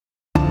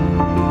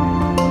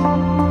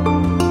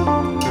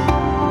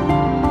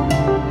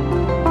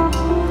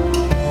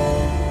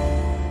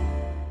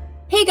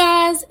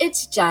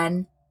it's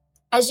Jen.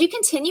 As you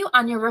continue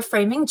on your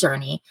reframing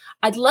journey,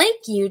 I'd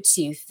like you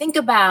to think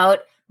about,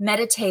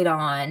 meditate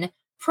on,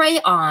 pray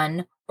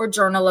on, or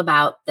journal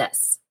about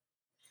this.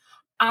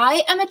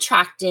 I am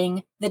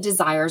attracting the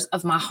desires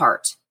of my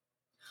heart.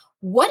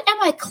 What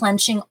am I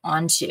clenching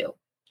onto?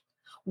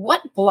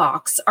 What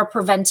blocks are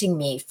preventing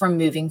me from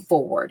moving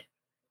forward?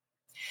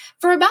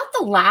 For about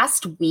the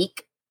last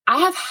week, I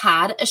have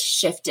had a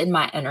shift in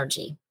my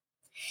energy.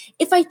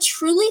 If I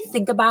truly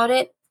think about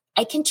it,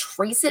 I can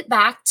trace it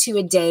back to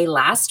a day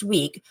last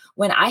week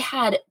when I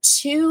had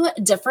two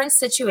different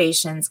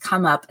situations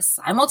come up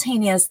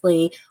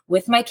simultaneously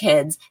with my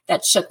kids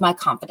that shook my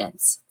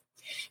confidence.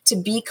 To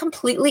be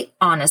completely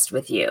honest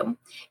with you,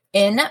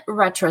 in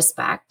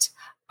retrospect,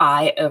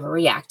 I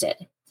overreacted.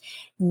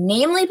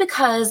 Namely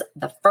because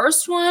the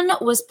first one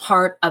was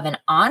part of an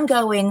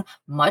ongoing,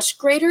 much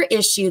greater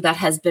issue that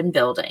has been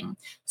building.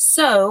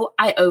 So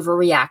I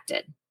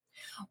overreacted.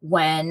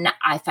 When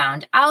I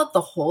found out the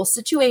whole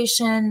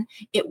situation,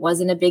 it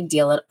wasn't a big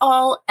deal at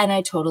all, and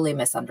I totally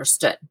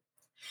misunderstood.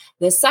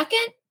 The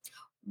second,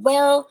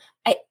 well,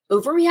 I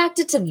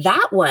overreacted to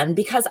that one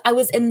because I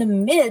was in the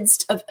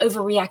midst of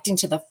overreacting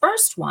to the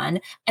first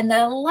one, and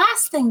the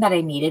last thing that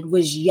I needed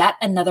was yet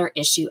another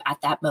issue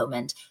at that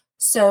moment.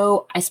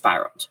 So I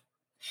spiraled.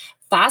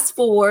 Fast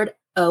forward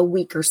a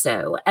week or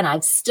so, and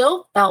I've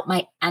still felt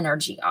my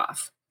energy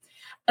off.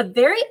 A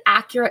very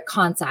accurate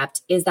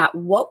concept is that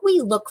what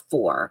we look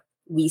for,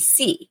 we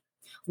see.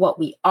 What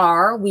we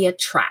are, we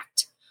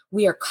attract.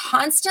 We are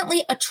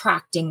constantly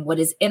attracting what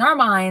is in our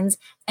minds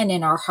and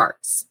in our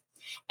hearts.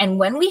 And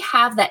when we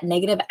have that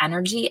negative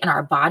energy in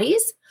our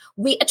bodies,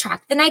 we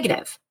attract the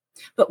negative.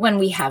 But when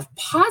we have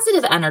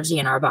positive energy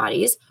in our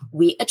bodies,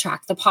 we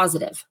attract the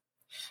positive.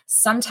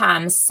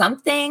 Sometimes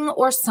something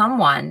or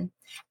someone,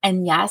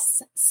 and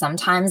yes,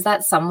 sometimes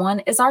that someone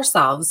is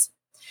ourselves,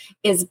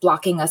 is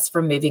blocking us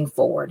from moving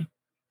forward.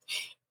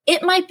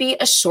 It might be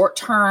a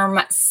short-term,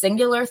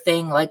 singular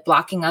thing like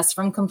blocking us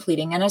from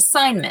completing an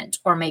assignment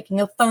or making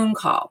a phone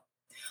call,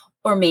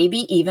 or maybe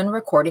even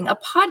recording a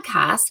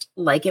podcast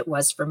like it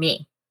was for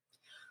me.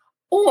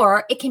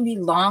 Or it can be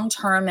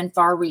long-term and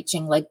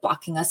far-reaching like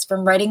blocking us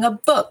from writing a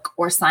book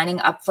or signing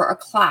up for a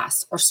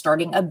class or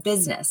starting a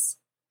business.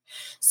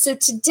 So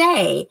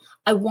today,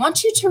 I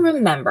want you to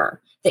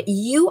remember that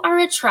you are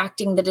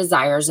attracting the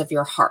desires of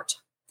your heart.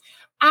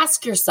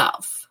 Ask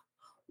yourself,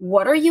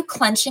 what are you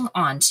clenching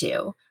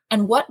onto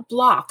and what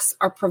blocks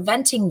are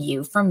preventing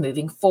you from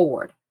moving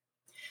forward?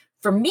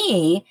 For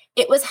me,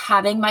 it was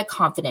having my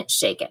confidence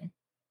shaken.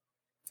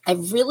 I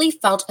really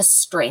felt a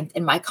strength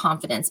in my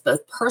confidence,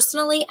 both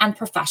personally and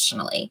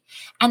professionally.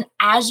 And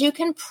as you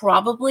can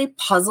probably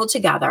puzzle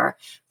together,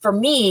 for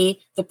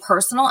me, the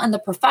personal and the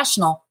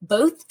professional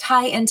both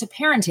tie into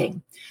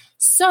parenting.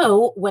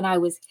 So when I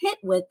was hit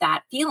with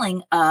that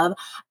feeling of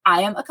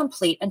I am a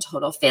complete and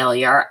total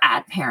failure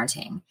at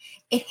parenting,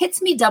 it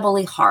hits me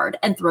doubly hard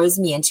and throws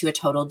me into a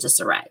total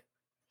disarray.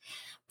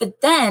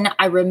 But then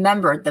I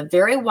remembered the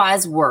very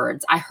wise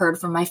words I heard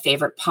from my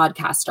favorite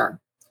podcaster.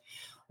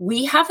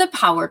 We have the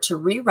power to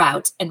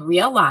reroute and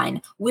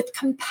realign with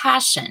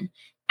compassion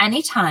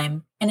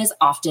anytime and as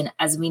often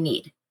as we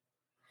need.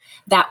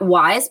 That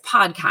wise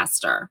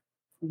podcaster,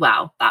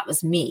 well, that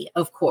was me,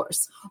 of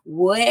course,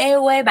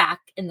 way back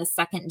in the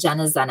second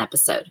Jenna Zen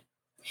episode.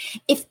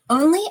 If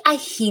only I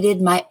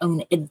heeded my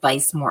own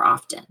advice more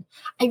often.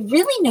 I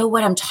really know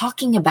what I'm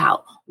talking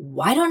about.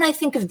 Why don't I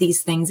think of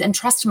these things and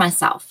trust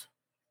myself?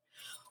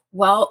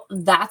 Well,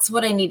 that's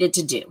what I needed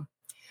to do.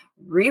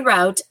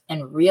 Reroute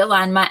and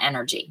realign my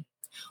energy,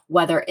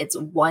 whether it's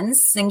one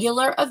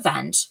singular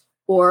event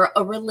or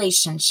a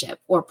relationship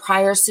or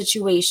prior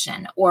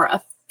situation or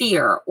a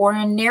fear or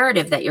a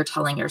narrative that you're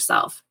telling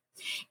yourself.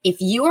 If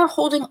you are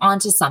holding on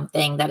to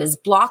something that is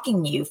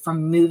blocking you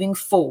from moving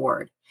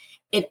forward,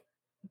 it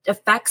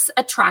affects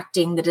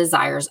attracting the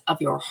desires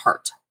of your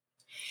heart.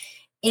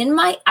 In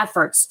my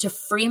efforts to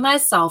free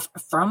myself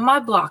from my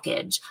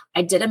blockage,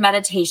 I did a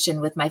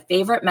meditation with my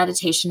favorite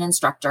meditation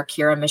instructor,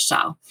 Kira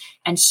Michelle,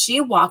 and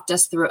she walked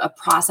us through a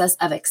process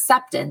of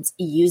acceptance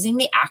using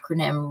the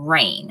acronym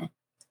RAIN.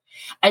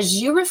 As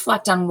you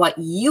reflect on what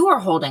you are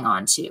holding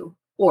on to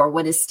or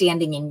what is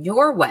standing in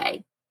your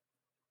way,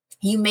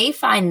 you may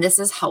find this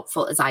as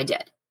helpful as I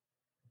did.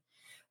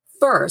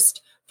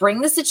 First, bring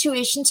the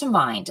situation to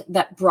mind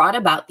that brought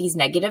about these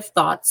negative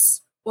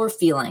thoughts or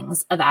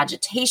feelings of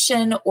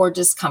agitation or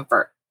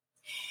discomfort,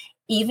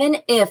 even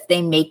if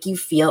they make you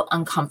feel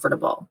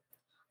uncomfortable,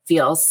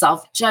 feel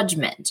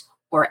self-judgment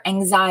or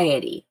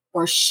anxiety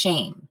or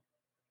shame.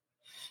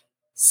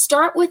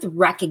 Start with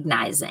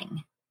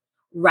recognizing.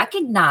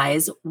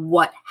 Recognize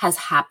what has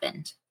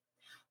happened.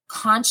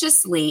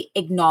 Consciously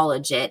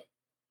acknowledge it,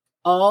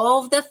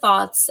 all of the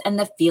thoughts and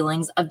the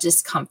feelings of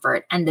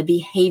discomfort and the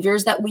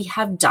behaviors that we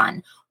have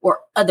done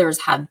or others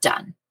have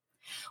done.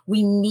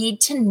 We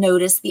need to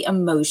notice the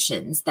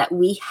emotions that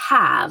we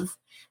have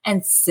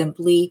and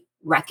simply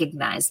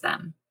recognize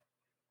them.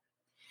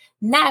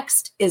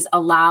 Next is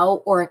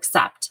allow or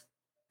accept.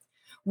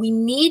 We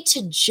need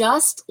to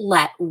just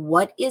let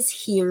what is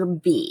here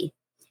be,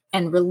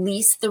 and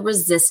release the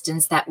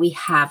resistance that we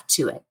have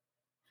to it.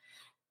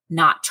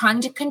 Not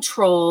trying to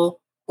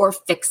control or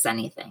fix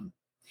anything.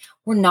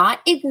 We're not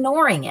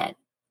ignoring it,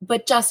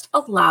 but just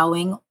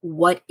allowing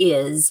what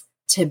is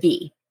to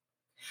be.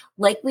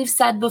 Like we've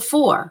said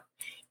before,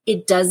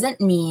 it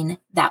doesn't mean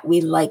that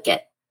we like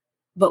it,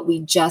 but we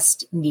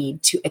just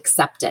need to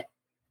accept it.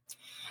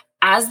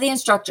 As the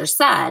instructor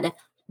said,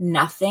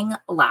 nothing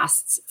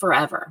lasts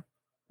forever.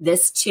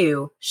 This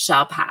too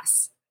shall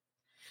pass.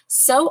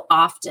 So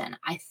often,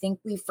 I think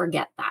we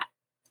forget that.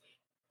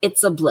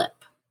 It's a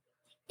blip.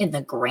 In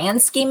the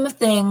grand scheme of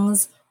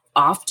things,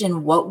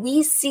 often what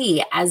we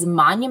see as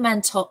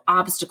monumental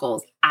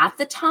obstacles at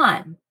the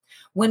time,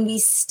 when we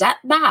step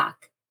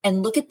back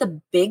and look at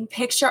the big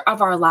picture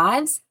of our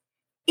lives,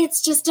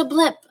 it's just a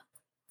blip,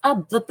 a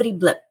blippity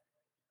blip.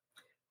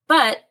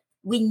 But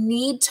we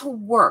need to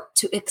work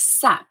to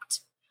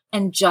accept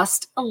and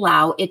just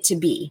allow it to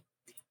be,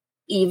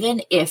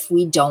 even if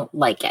we don't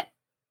like it.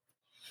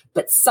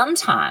 But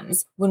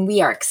sometimes when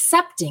we are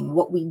accepting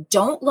what we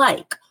don't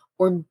like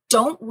or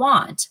don't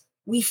want,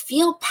 we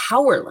feel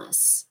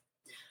powerless.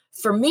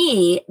 For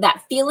me,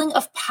 that feeling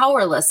of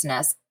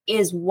powerlessness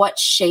is what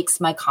shakes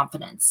my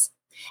confidence.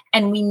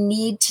 And we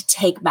need to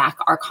take back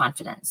our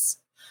confidence.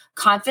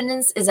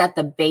 Confidence is at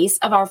the base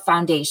of our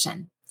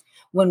foundation.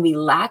 When we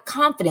lack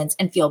confidence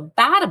and feel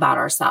bad about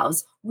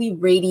ourselves, we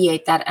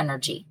radiate that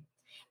energy.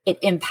 It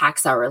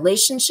impacts our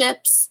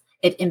relationships.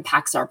 It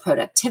impacts our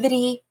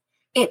productivity.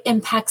 It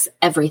impacts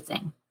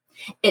everything.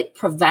 It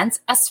prevents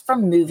us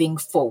from moving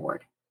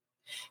forward.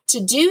 To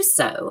do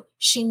so,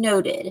 she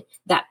noted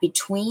that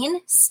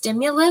between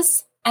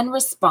stimulus and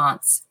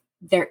response,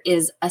 there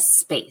is a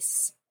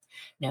space.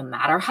 No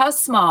matter how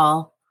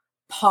small,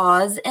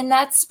 pause in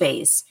that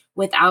space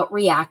without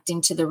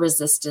reacting to the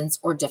resistance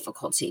or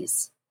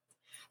difficulties.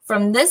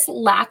 From this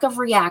lack of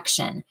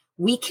reaction,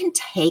 we can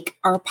take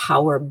our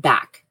power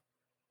back.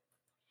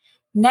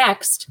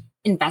 Next,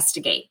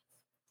 investigate.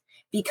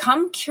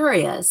 Become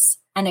curious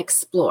and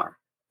explore.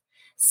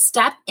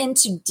 Step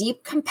into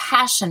deep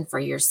compassion for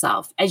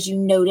yourself as you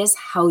notice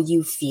how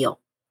you feel.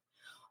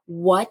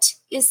 What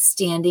is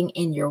standing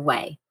in your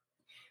way?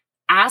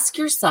 Ask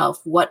yourself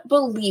what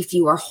belief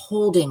you are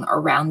holding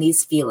around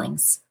these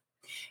feelings.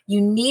 You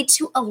need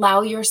to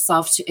allow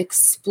yourself to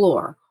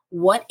explore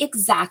what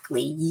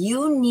exactly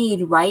you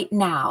need right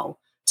now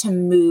to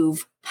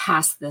move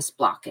past this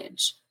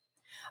blockage.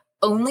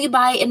 Only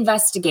by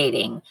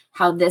investigating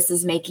how this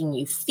is making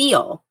you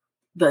feel,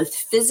 both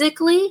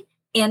physically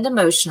and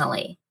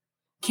emotionally,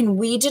 can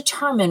we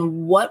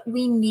determine what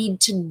we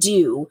need to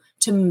do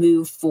to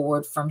move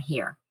forward from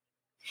here.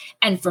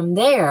 And from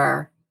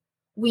there,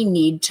 we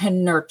need to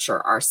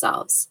nurture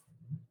ourselves.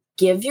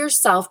 Give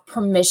yourself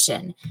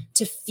permission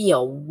to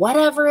feel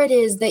whatever it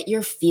is that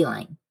you're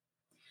feeling.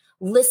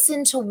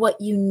 Listen to what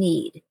you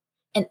need,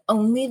 and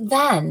only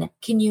then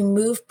can you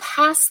move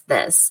past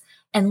this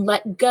and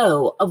let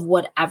go of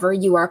whatever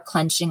you are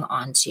clenching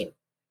onto.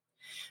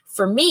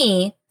 For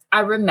me,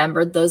 I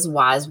remembered those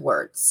wise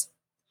words.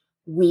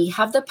 We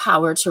have the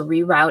power to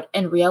reroute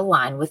and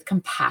realign with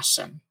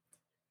compassion.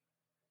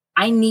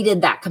 I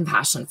needed that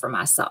compassion for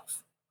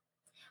myself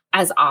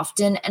as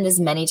often and as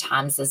many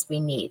times as we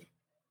need.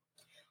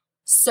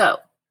 So,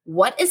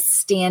 what is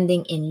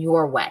standing in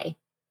your way?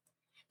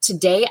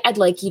 Today, I'd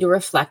like you to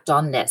reflect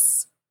on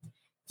this.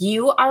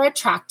 You are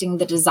attracting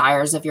the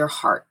desires of your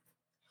heart.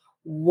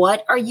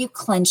 What are you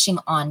clenching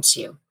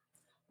onto?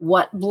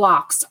 What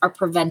blocks are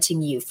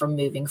preventing you from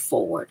moving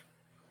forward?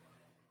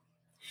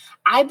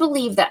 I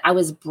believe that I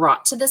was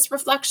brought to this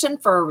reflection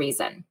for a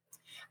reason.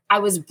 I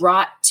was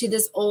brought to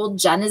this old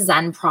Jen is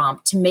Zen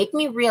prompt to make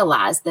me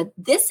realize that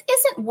this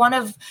isn't one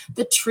of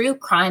the true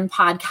crime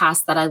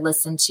podcasts that I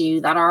listen to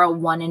that are a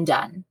one and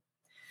done.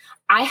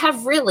 I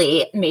have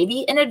really,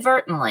 maybe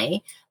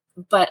inadvertently,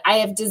 but I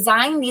have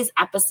designed these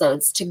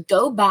episodes to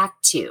go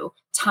back to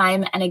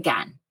time and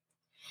again.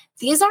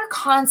 These are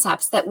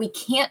concepts that we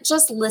can't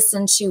just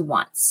listen to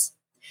once.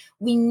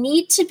 We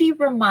need to be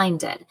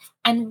reminded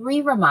and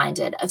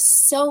re-reminded of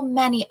so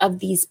many of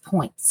these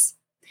points.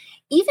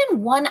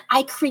 Even one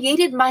I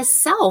created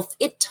myself,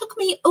 it took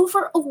me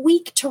over a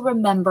week to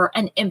remember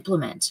and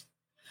implement.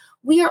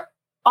 We are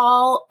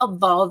all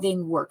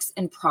evolving works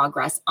in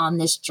progress on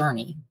this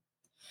journey.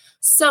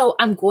 So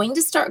I'm going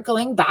to start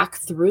going back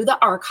through the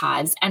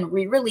archives and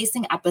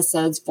re-releasing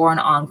episodes for an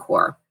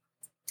encore.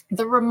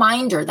 The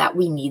reminder that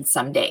we need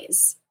some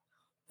days,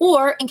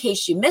 or in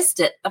case you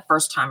missed it the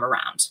first time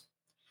around.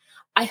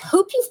 I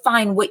hope you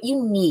find what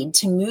you need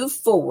to move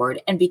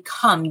forward and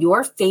become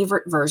your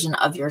favorite version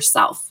of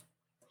yourself.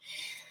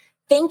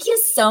 Thank you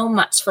so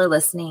much for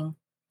listening.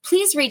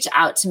 Please reach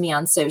out to me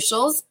on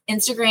socials,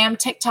 Instagram,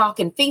 TikTok,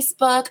 and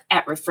Facebook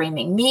at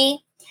Reframing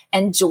Me,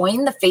 and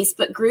join the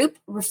Facebook group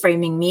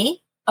Reframing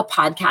Me, a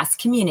podcast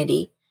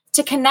community,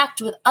 to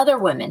connect with other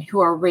women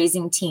who are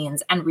raising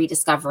teens and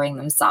rediscovering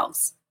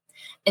themselves.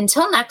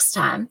 Until next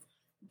time,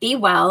 be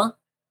well,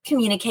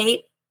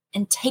 communicate,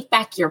 and take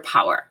back your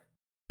power.